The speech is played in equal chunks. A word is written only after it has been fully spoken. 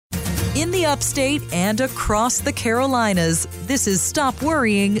the upstate and across the Carolinas. This is Stop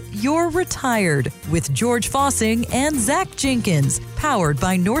Worrying, You're Retired with George Fossing and Zach Jenkins, powered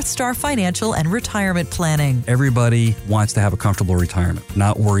by North Star Financial and Retirement Planning. Everybody wants to have a comfortable retirement,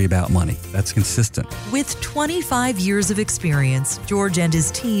 not worry about money. That's consistent. With 25 years of experience, George and his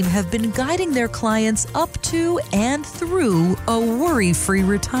team have been guiding their clients up to and through a worry-free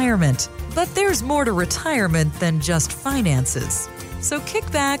retirement. But there's more to retirement than just finances. So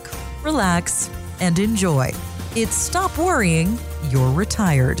kick back, relax, and enjoy. It's Stop Worrying, You're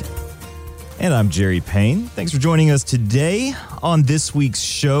Retired. And I'm Jerry Payne. Thanks for joining us today on this week's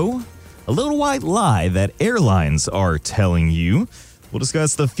show. A little white lie that airlines are telling you. We'll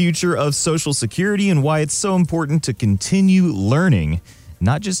discuss the future of Social Security and why it's so important to continue learning,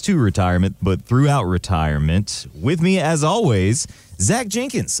 not just to retirement, but throughout retirement. With me, as always, Zach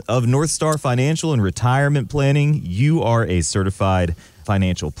Jenkins of North Star Financial and Retirement Planning. You are a certified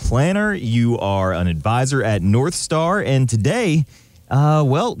financial planner. You are an advisor at North Star. And today,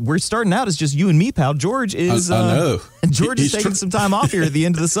 we're starting out as just you and me, pal. George is, I know. George is taking some time off here at the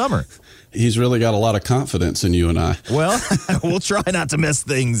end of the summer. He's really got a lot of confidence in you and I. Well, we'll try not to mess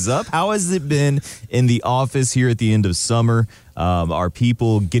things up. How has it been in the office here at the end of summer? Are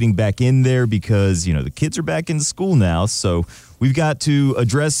people getting back in there because, the kids are back in school now? So we've got to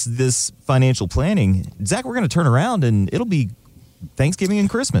address this financial planning. Zach, we're going to turn around and it'll be Thanksgiving and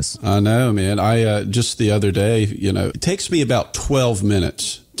Christmas. I know, man. I just the other day, it takes me about 12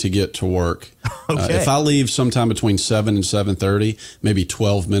 minutes to get to work. Okay. If I leave sometime between 7 and 7:30, maybe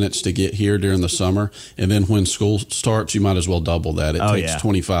 12 minutes to get here during the summer. And then when school starts, you might as well double that. It takes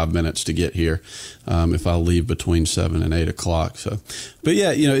 25 minutes to get here if I leave between 7 and 8 o'clock. So, but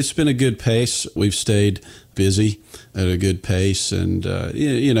yeah, it's been a good pace. We've stayed busy at a good pace. And,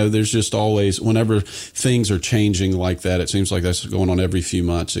 there's just always, whenever things are changing like that, it seems like that's going on every few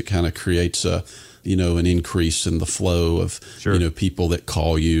months. It kind of creates an increase in the flow of, people that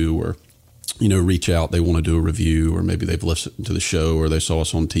call you or, reach out. They want to do a review, or maybe they've listened to the show or they saw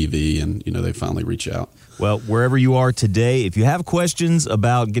us on TV and, they finally reach out. Well, wherever you are today, if you have questions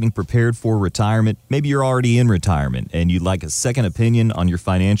about getting prepared for retirement, maybe you're already in retirement and you'd like a second opinion on your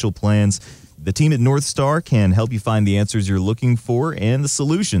financial plans, the team at North Star can help you find the answers you're looking for and the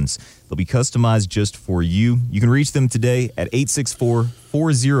solutions. They'll be customized just for you. You can reach them today at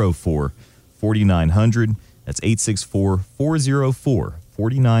 864-404-4900. That's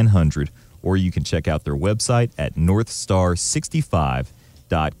 864-404-4900. Or you can check out their website at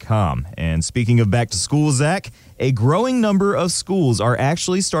northstar65.com. And speaking of back to school, Zach, a growing number of schools are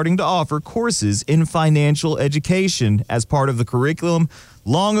actually starting to offer courses in financial education as part of the curriculum.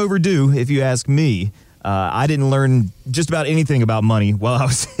 Long overdue, if you ask me. I didn't learn just about anything about money while I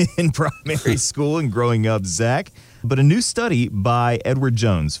was in primary school and growing up, Zach. But a new study by Edward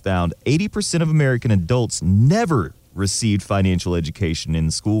Jones found 80% of American adults never received financial education in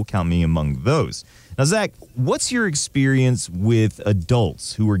school. Count me among those. Now, Zach, what's your experience with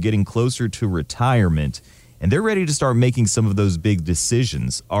adults who are getting closer to retirement and they're ready to start making some of those big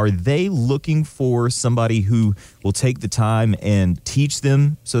decisions? Are they looking for somebody who will take the time and teach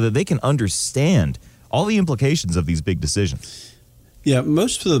them so that they can understand all the implications of these big decisions? Yeah,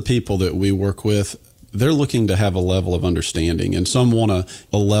 most of the people that we work with, they're looking to have a level of understanding, and some want a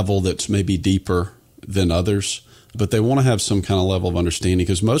level that's maybe deeper than others. But they want to have some kind of level of understanding,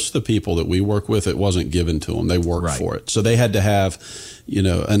 because most of the people that we work with, it wasn't given to them. They worked for it. So they had to have,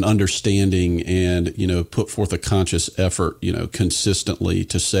 an understanding and, put forth a conscious effort, consistently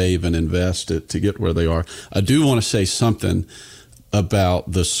to save and invest to get where they are. I do want to say something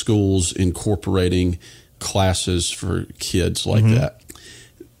about the schools incorporating classes for kids like that.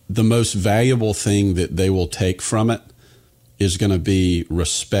 The most valuable thing that they will take from it is going to be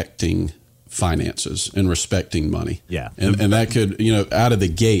respecting finances and respecting money. Yeah. And that could, out of the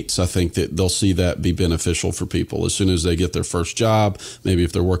gates, I think that they'll see that be beneficial for people as soon as they get their first job, maybe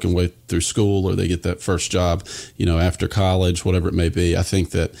if they're working way through school, or they get that first job, after college, whatever it may be. I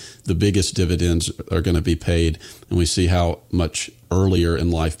think that the biggest dividends are going to be paid, and we see how much earlier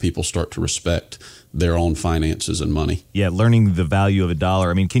in life people start to respect their own finances and money. Yeah, learning the value of a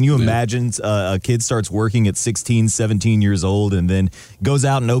dollar. I mean, can you imagine a kid starts working at 16, 17 years old and then goes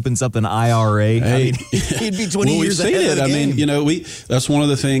out and opens up an IRA? Hey, he'd be 20 years ahead of the game. That's one of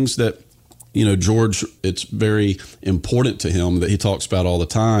the things that George, it's very important to him that he talks about all the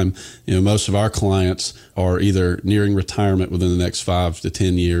time. Most of our clients are either nearing retirement within the next 5 to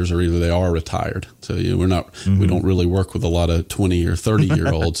 10 years, or either they are retired. So we're not, we don't really work with a lot of 20 or 30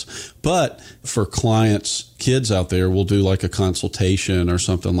 year olds. But for clients, kids out there, we'll do like a consultation or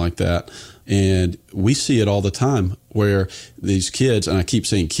something like that. And we see it all the time. where these kids, and I keep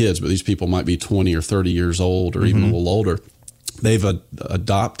saying kids, but these people might be 20 or 30 years old or even a little older, they've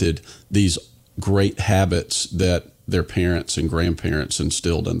adopted these great habits that their parents and grandparents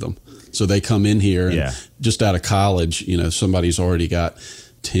instilled in them. So they come in here and just out of college, somebody's already got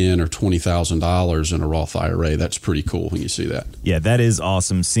 $10,000 or $20,000 in a Roth IRA. That's pretty cool when you see that. Yeah, that is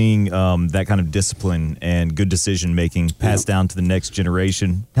awesome. Seeing that kind of discipline and good decision making passed down to the next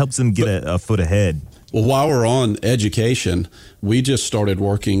generation helps them get a foot ahead. Well, while we're on education, we just started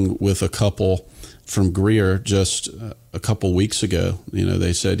working with a couple from Greer just a couple weeks ago.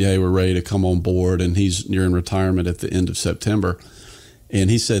 They said, hey, we're ready to come on board, and he's nearing retirement at the end of September. And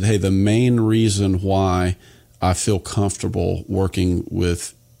he said, hey, the main reason why I feel comfortable working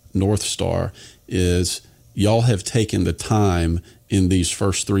with North Star is y'all have taken the time in these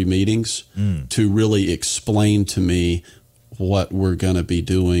first 3 meetings to really explain to me what we're going to be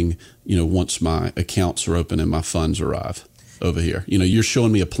doing, once my accounts are open and my funds arrive over here. You're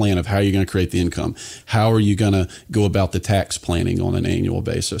showing me a plan of how you're going to create the income. How are you going to go about the tax planning on an annual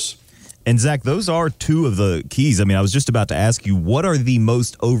basis? And Zach, those are 2 of the keys. I mean, I was just about to ask you, what are the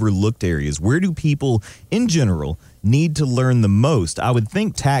most overlooked areas? Where do people in general need to learn the most? I would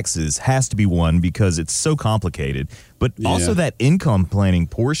think taxes has to be one because it's so complicated, but also that income planning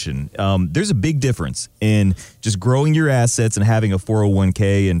portion. There's a big difference in just growing your assets and having a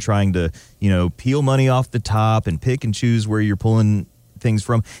 401k and trying to, peel money off the top and pick and choose where you're pulling things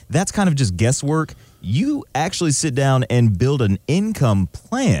from. That's kind of just guesswork. You actually sit down and build an income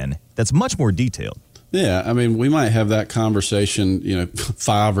plan that's much more detailed. Yeah, I mean, we might have that conversation,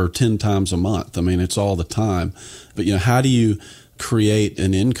 5 or 10 times a month. I mean, it's all the time. But, how do you create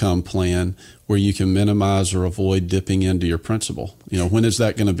an income plan where you can minimize or avoid dipping into your principal? When is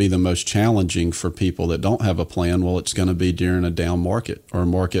that going to be the most challenging for people that don't have a plan? Well, it's going to be during a down market or a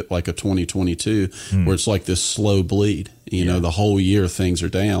market like a 2022 where it's like this slow bleed. The whole year things are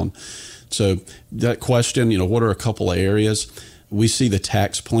down. So that question, what are a couple of areas? We see the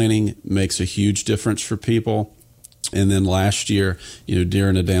tax planning makes a huge difference for people. And then last year,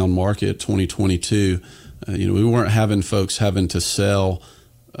 during a down market, 2022, we weren't having folks having to sell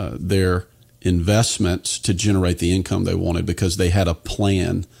their investments to generate the income they wanted because they had a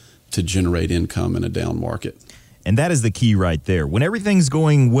plan to generate income in a down market. And that is the key right there. When everything's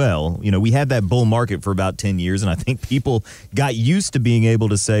going well, we had that bull market for about 10 years, and I think people got used to being able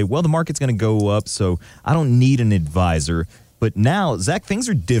to say, well, the market's going to go up, so I don't need an advisor. But now, Zach, things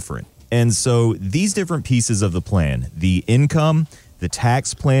are different. And so these different pieces of the plan, the income, the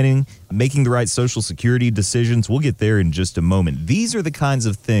tax planning, making the right Social Security decisions, we'll get there in just a moment. These are the kinds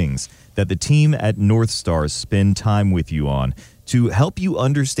of things that the team at North Star spend time with you on to help you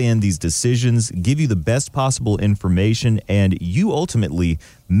understand these decisions, give you the best possible information, and you ultimately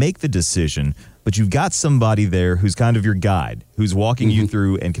make the decision. But you've got somebody there who's kind of your guide, who's walking you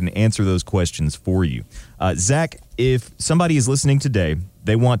through and can answer those questions for you. Zach, if somebody is listening today,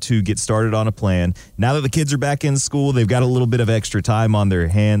 they want to get started on a plan. Now that the kids are back in school, they've got a little bit of extra time on their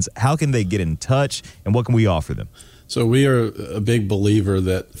hands. How can they get in touch, and what can we offer them? So we are a big believer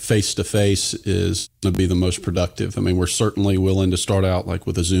that face-to-face is going to be the most productive. I mean, we're certainly willing to start out like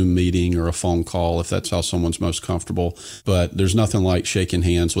with a Zoom meeting or a phone call if that's how someone's most comfortable. But there's nothing like shaking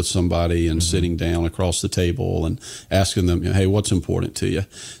hands with somebody and sitting down across the table and asking them, hey, what's important to you?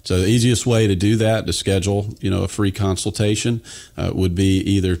 So the easiest way to do that, to schedule, a free consultation, would be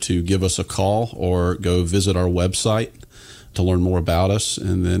either to give us a call or go visit our website to learn more about us,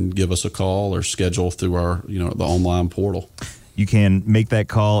 and then give us a call or schedule through our, the online portal. You can make that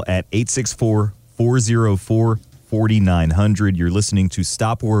call at 864-404-4900. You're listening to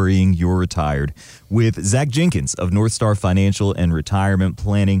Stop Worrying, You're Retired with Zach Jenkins of North Star Financial and Retirement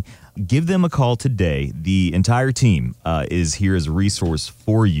Planning. Give them a call today. The entire team is here as a resource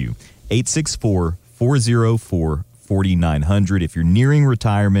for you. 864-404-4900. If you're nearing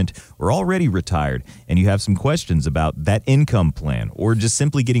retirement or already retired and you have some questions about that income plan or just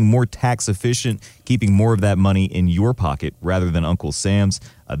simply getting more tax efficient, keeping more of that money in your pocket rather than Uncle Sam's,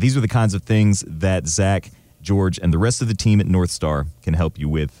 these are the kinds of things that Zach, George, and the rest of the team at North Star can help you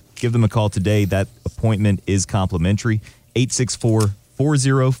with. Give them a call today. That appointment is complimentary.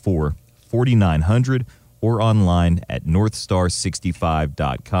 864-404-4900. or online at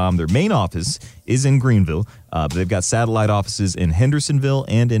northstar65.com. Their main office is in Greenville, but they've got satellite offices in Hendersonville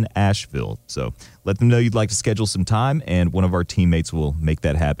and in Asheville. So let them know you'd like to schedule some time, and one of our teammates will make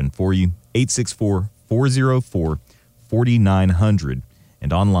that happen for you. 864-404-4900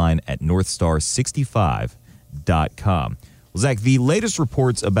 and online at northstar65.com. Well, Zach, the latest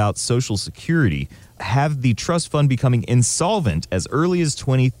reports about Social Security have the trust fund becoming insolvent as early as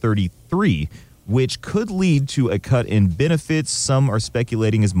 2033. which could lead to a cut in benefits. Some are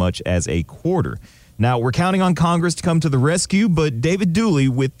speculating as much as a quarter. Now, we're counting on Congress to come to the rescue, but David Dooley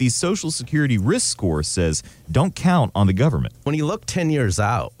with the Social Security risk score says don't count on the government. When you look 10 years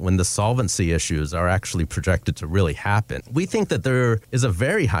out, when the solvency issues are actually projected to really happen, we think that there is a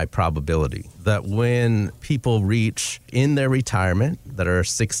very high probability that when people reach in their retirement that are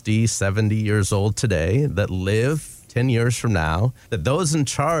 60, 70 years old today, that live 10 years from now, that those in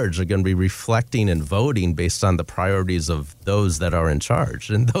charge are going to be reflecting and voting based on the priorities of those that are in charge.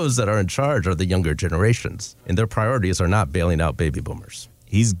 And those that are in charge are the younger generations. And their priorities are not bailing out baby boomers.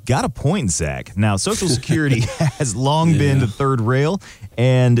 He's got a point, Zach. Now, Social Security has long been the third rail,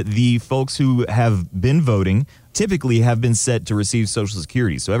 and the folks who have been voting typically have been set to receive Social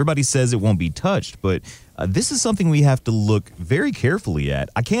Security. So everybody says it won't be touched, but this is something we have to look very carefully at.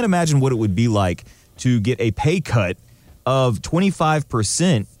 I can't imagine what it would be like to get a pay cut of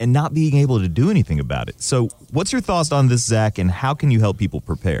 25% and not being able to do anything about it. So what's your thoughts on this, Zach, and how can you help people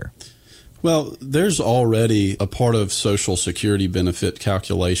prepare? Well, there's already a part of Social Security benefit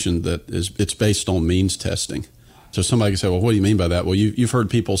calculation that it's based on means testing. So somebody can say, well, what do you mean by that? Well, you've heard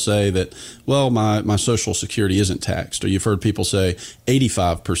people say that, well, my Social Security isn't taxed. Or you've heard people say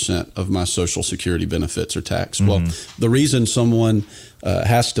 85% of my Social Security benefits are taxed. Mm-hmm. Well, the reason someone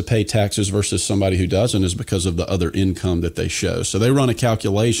has to pay taxes versus somebody who doesn't is because of the other income that they show. So they run a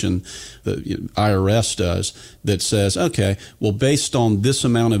calculation that IRS does that says, okay, well, based on this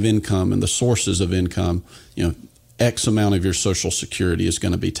amount of income and the sources of income, X amount of your Social Security is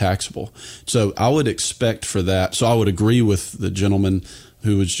going to be taxable. So I would expect for that. So I would agree with the gentleman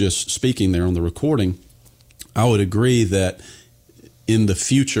who was just speaking there on the recording. I would agree that in the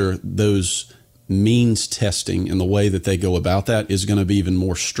future, those means testing and the way that they go about that is going to be even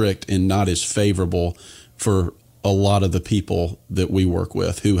more strict and not as favorable for a lot of the people that we work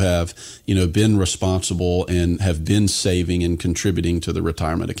with who have, been responsible and have been saving and contributing to the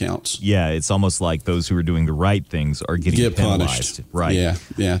retirement accounts. Yeah, it's almost like those who are doing the right things are getting penalized. Punished. Right.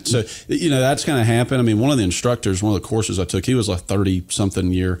 Yeah. So, that's going to happen. I mean, one of the instructors, one of the courses I took, he was a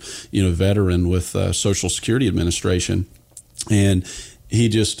 30-something year, veteran with Social Security Administration. And he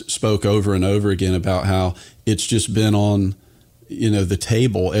just spoke over and over again about how it's just been on the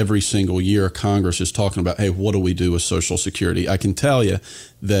table every single year. Congress is talking about, hey, what do we do with Social Security? I can tell you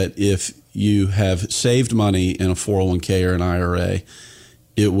that if you have saved money in a 401k or an IRA,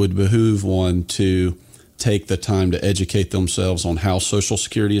 it would behoove one to take the time to educate themselves on how Social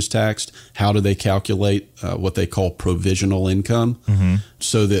Security is taxed, how do they calculate what they call provisional income,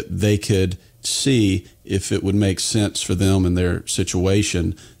 so that they could see if it would make sense for them in their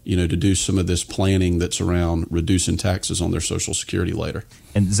situation, to do some of this planning that's around reducing taxes on their Social Security later.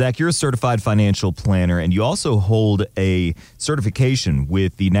 And Zach, you're a certified financial planner, and you also hold a certification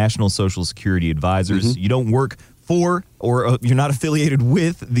with the National Social Security Advisors. You don't work for or you're not affiliated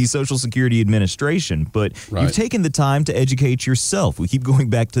with the Social Security Administration, but you've taken the time to educate yourself. We keep going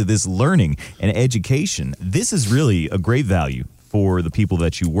back to this learning and education. This is really a great value for the people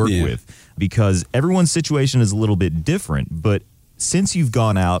that you work with, because everyone's situation is a little bit different. But since you've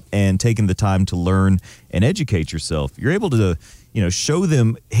gone out and taken the time to learn and educate yourself, you're able to, show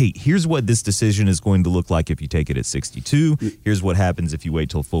them, hey, here's what this decision is going to look like if you take it at 62. Here's what happens if you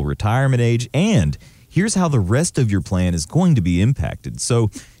wait till full retirement age. And here's how the rest of your plan is going to be impacted. So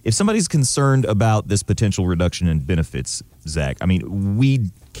if somebody's concerned about this potential reduction in benefits, Zach, I mean,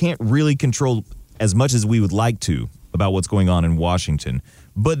 we can't really control as much as we would like to about what's going on in Washington,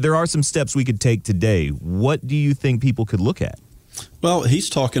 but there are some steps we could take today. What do you think people could look at? Well, he's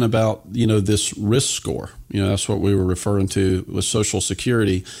talking about, this risk score. That's what we were referring to with Social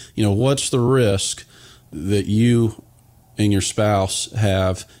Security. What's the risk that you and your spouse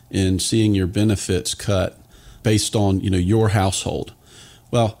have in seeing your benefits cut based on, your household?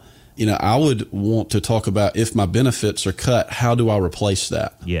 Well, I would want to talk about, if my benefits are cut, how do I replace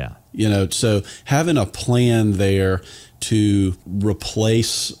that? Yeah. So having a plan there to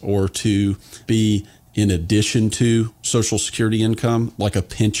replace or to be in addition to Social Security income, like a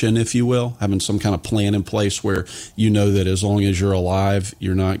pension, if you will, having some kind of plan in place where that as long as you're alive,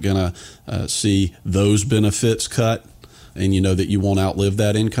 you're not going to see those benefits cut, and that you won't outlive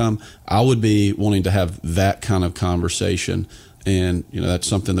that income. I would be wanting to have that kind of conversation. And, that's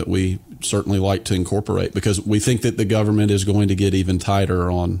something that we certainly like to incorporate, because we think that the government is going to get even tighter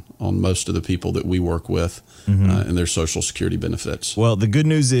on most of the people that we work with and their Social Security benefits. Well, the good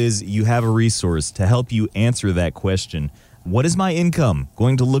news is you have a resource to help you answer that question. What is my income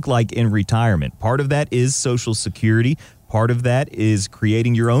going to look like in retirement? Part of that is Social Security. Part of that is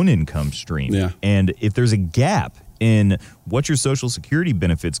creating your own income stream. And if there's a gap in what your Social Security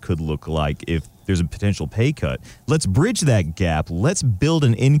benefits could look like, if there's a potential pay cut. Let's bridge that gap. Let's build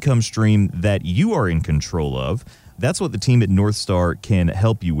an income stream that you are in control of. That's what the team at North Star can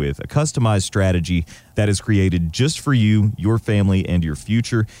help you with, a customized strategy that is created just for you, your family, and your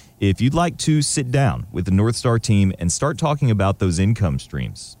future. If you'd like to sit down with the North Star team and start talking about those income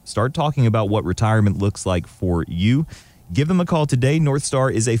streams, start talking about what retirement looks like for you, give them a call today. North Star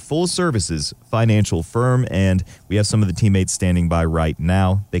is a full-services financial firm, and we have some of the teammates standing by right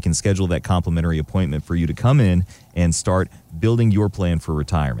now. They can schedule that complimentary appointment for you to come in and start building your plan for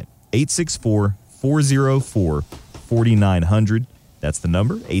retirement. 864-404-4900. That's the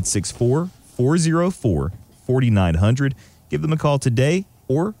number, 864-404-4900. Give them a call today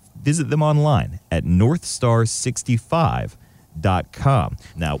or visit them online at northstar65.com.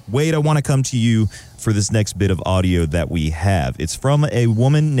 Now, Wade, I want to come to you for this next bit of audio that we have. It's from a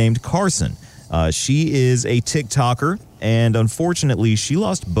woman named Carson. She is a TikToker, and unfortunately, she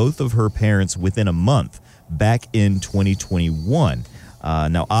lost both of her parents within a month back in 2021.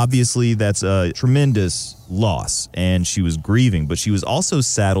 Now, obviously, that's a tremendous loss, and she was grieving, but she was also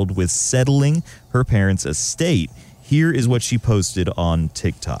saddled with settling her parents' estate. Here is what she posted on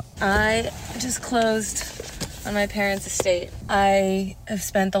TikTok. I just closed on my parents' estate. I have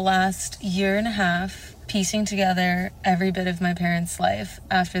spent the last year and a half piecing together every bit of my parents' life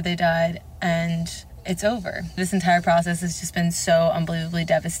after they died, and it's over. This entire process has just been so unbelievably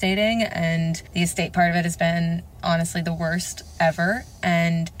devastating, and the estate part of it has been honestly the worst ever,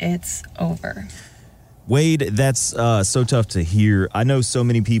 and it's over. Wade, that's so tough to hear. I know so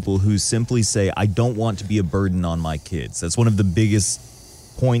many people who simply say, I don't want to be a burden on my kids. That's one of the biggest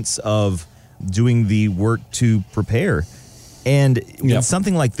points of doing the work to prepare. And when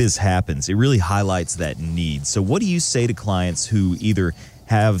something like this happens, it really highlights that need. So what do you say to clients who either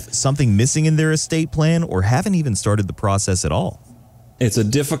have something missing in their estate plan or haven't even started the process at all? It's a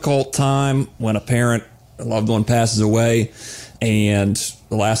difficult time when a loved one passes away, and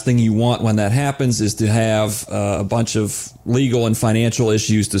the last thing you want when that happens is to have a bunch of legal and financial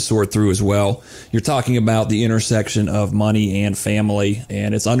issues to sort through as well. You're talking about the intersection of money and family,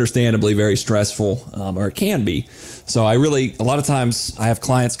 and it's understandably very stressful, or it can be. So a lot of times I have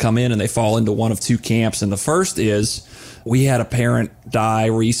clients come in and they fall into one of two camps. And the first is, we had a parent die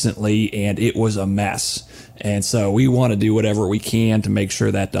recently and it was a mess. And so we want to do whatever we can to make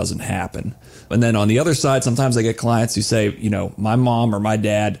sure that doesn't happen. And then on the other side, sometimes I get clients who say, my mom or my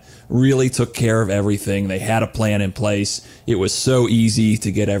dad really took care of everything. They had a plan in place. It was so easy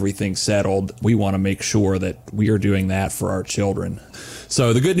to get everything settled. We want to make sure that we are doing that for our children.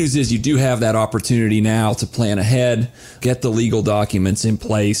 So the good news is you do have that opportunity now to plan ahead, get the legal documents in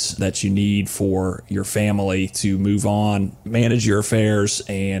place that you need for your family to move on, manage your affairs,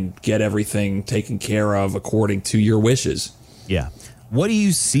 and get everything taken care of according to your wishes. Yeah. What do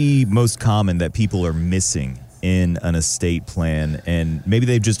you see most common that people are missing in an estate plan, and maybe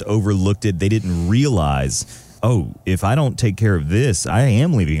they've just overlooked it? They didn't realize, if I don't take care of this, I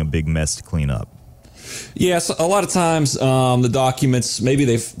am leaving a big mess to clean up. Yes, a lot of times the documents, maybe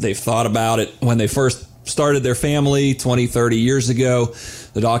they've thought about it when they first started their family 20, 30 years ago.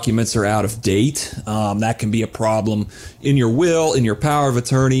 The documents are out of date. That can be a problem in your will, in your power of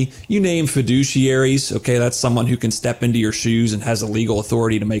attorney. You name fiduciaries. Okay, that's someone who can step into your shoes and has the legal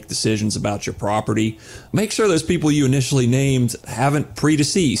authority to make decisions about your property. Make sure those people you initially named haven't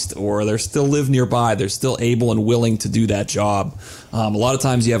predeceased, or they still live nearby. They're still able and willing to do that job. A lot of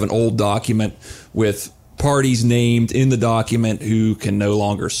times you have an old document with parties named in the document who can no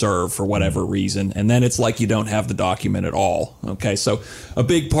longer serve for whatever reason, and then it's like you don't have the document at all. Okay, so a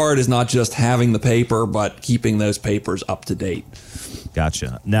big part is not just having the paper, but keeping those papers up to date.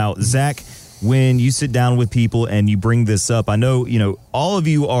 Gotcha. Now, Zach, when you sit down with people and you bring this up, I know, all of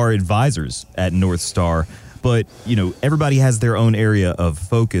you are advisors at North Star, but, everybody has their own area of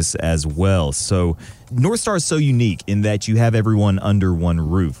focus as well. So North Star is so unique in that you have everyone under one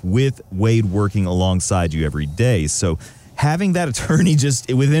roof, with Wade working alongside you every day. So having that attorney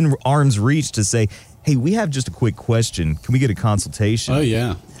just within arm's reach to say, hey, we have just a quick question. Can we get a consultation? Oh,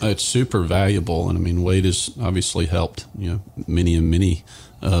 yeah. It's super valuable. And Wade has obviously helped, many and many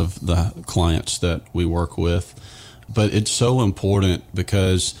of the clients that we work with. But it's so important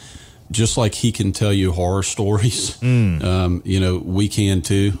because just like he can tell you horror stories, we can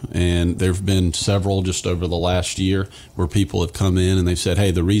too. And there have been several just over the last year where people have come in and they've said,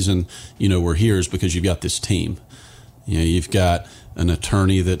 hey, the reason, we're here is because you've got this team. You've got an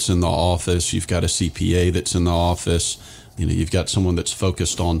attorney that's in the office. You've got a CPA that's in the office. You've got someone that's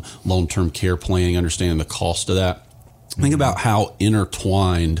focused on long-term care planning, understanding the cost of that. Think about how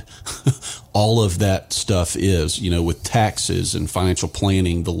intertwined all of that stuff is, with taxes and financial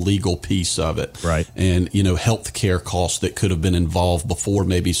planning, the legal piece of it. Right. And, healthcare costs that could have been involved before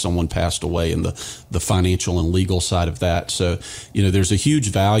maybe someone passed away, and the financial and legal side of that. So, there's a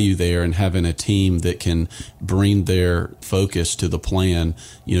huge value there in having a team that can bring their focus to the plan,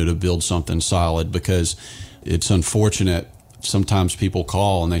 to build something solid, because it's unfortunate. Sometimes people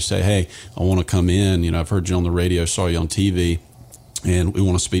call and they say, hey, I want to come in. I've heard you on the radio, saw you on TV, and we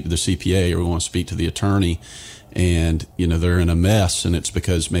want to speak to the CPA, or we want to speak to the attorney. And, they're in a mess, and it's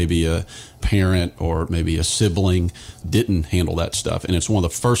because maybe a parent or maybe a sibling didn't handle that stuff. And it's one of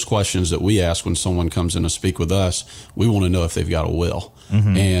the first questions that we ask when someone comes in to speak with us. We want to know if they've got a will.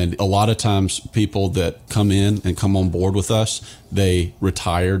 Mm-hmm. And a lot of times people that come in and come on board with us, they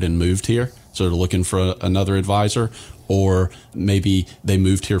retired and moved here. So they're looking for another advisor. Or maybe they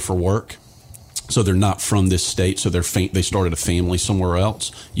moved here for work, so they're not from this state, so they started a family somewhere else.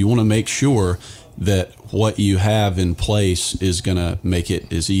 You want to make sure that what you have in place is going to make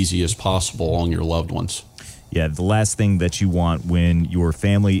it as easy as possible on your loved ones. Yeah, the last thing that you want when your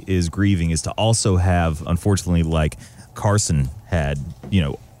family is grieving is to also have, unfortunately, like Carson had,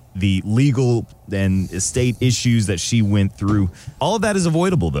 the legal and estate issues that she went through. All of that is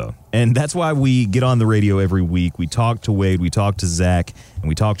avoidable, though. And that's why we get on the radio every week. We talk to Wade, we talk to Zach, and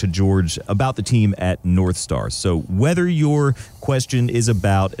we talk to George about the team at North Star. So whether your question is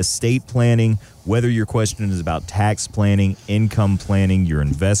about estate planning, whether your question is about tax planning, income planning, your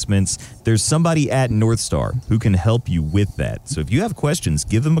investments, there's somebody at North Star who can help you with that. So if you have questions,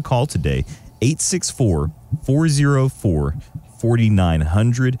 give them a call today,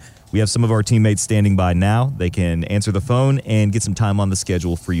 864-404-4900. We have some of our teammates standing by now. They can answer the phone and get some time on the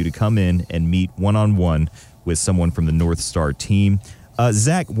schedule for you to come in and meet one-on-one with someone from the North Star team.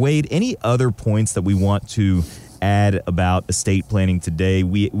 Zach, Wade, any other points that we want to add about estate planning today?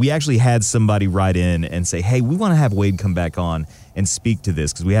 We actually had somebody write in and say, hey, we want to have Wade come back on and speak to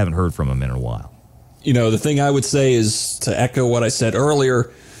this because we haven't heard from him in a while. The thing I would say is to echo what I said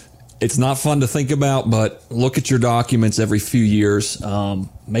earlier. It's not fun to think about, but look at your documents every few years.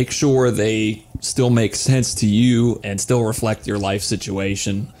 Make sure they still make sense to you and still reflect your life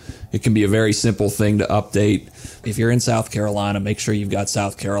situation. It can be a very simple thing to update. If you're in South Carolina, make sure you've got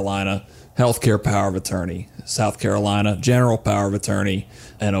South Carolina healthcare power of attorney, South Carolina general power of attorney,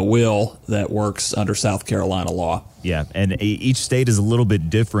 and a will that works under South Carolina law. Yeah, and each state is a little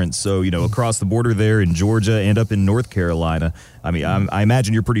bit different. So, across the border there in Georgia and up in North Carolina, I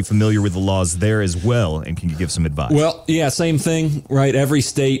imagine you're pretty familiar with the laws there as well. And can you give some advice? Well, yeah, same thing, right? Every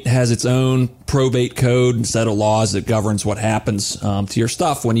state has its own probate code and set of laws that governs what happens to your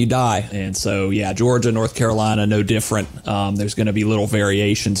stuff when you die. And so, yeah, Georgia, North Carolina, no different. There's going to be little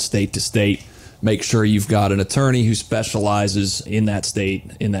variations state to state. Make sure you've got an attorney who specializes in that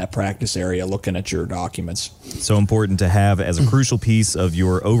state, in that practice area, looking at your documents. So important to have as a crucial piece of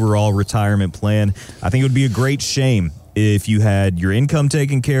your overall retirement plan. I think it would be a great shame if you had your income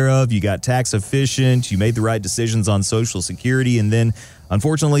taken care of, you got tax efficient, you made the right decisions on Social Security, and then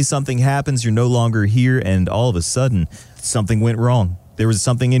unfortunately something happens, you're no longer here, and all of a sudden something went wrong. There was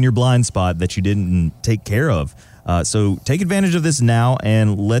something in your blind spot that you didn't take care of. So take advantage of this now,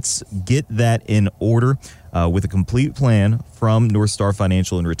 and let's get that in order with a complete plan from North Star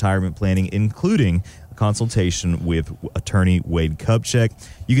Financial and Retirement Planning, including a consultation with attorney Wade Kupchak.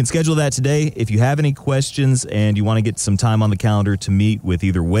 You can schedule that today. If you have any questions and you want to get some time on the calendar to meet with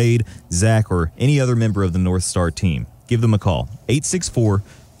either Wade, Zach, or any other member of the North Star team, give them a call,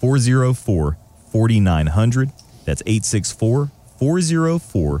 864-404-4900. That's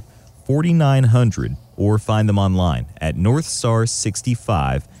 864-404-4900. Or find them online at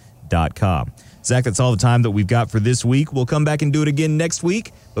northstar65.com. Zach, that's all the time that we've got for this week. We'll come back and do it again next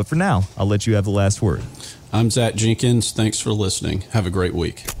week. But for now, I'll let you have the last word. I'm Zach Jenkins. Thanks for listening. Have a great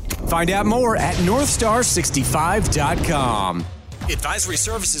week. Find out more at northstar65.com. Advisory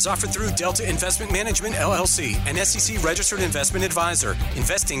services offered through Delta Investment Management, LLC, an SEC-registered investment advisor.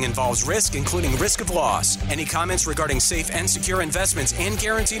 Investing involves risk, including risk of loss. Any comments regarding safe and secure investments and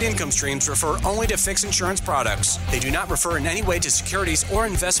guaranteed income streams refer only to fixed insurance products. They do not refer in any way to securities or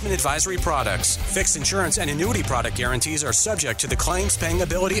investment advisory products. Fixed insurance and annuity product guarantees are subject to the claims-paying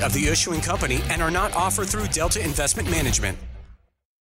ability of the issuing company and are not offered through Delta Investment Management.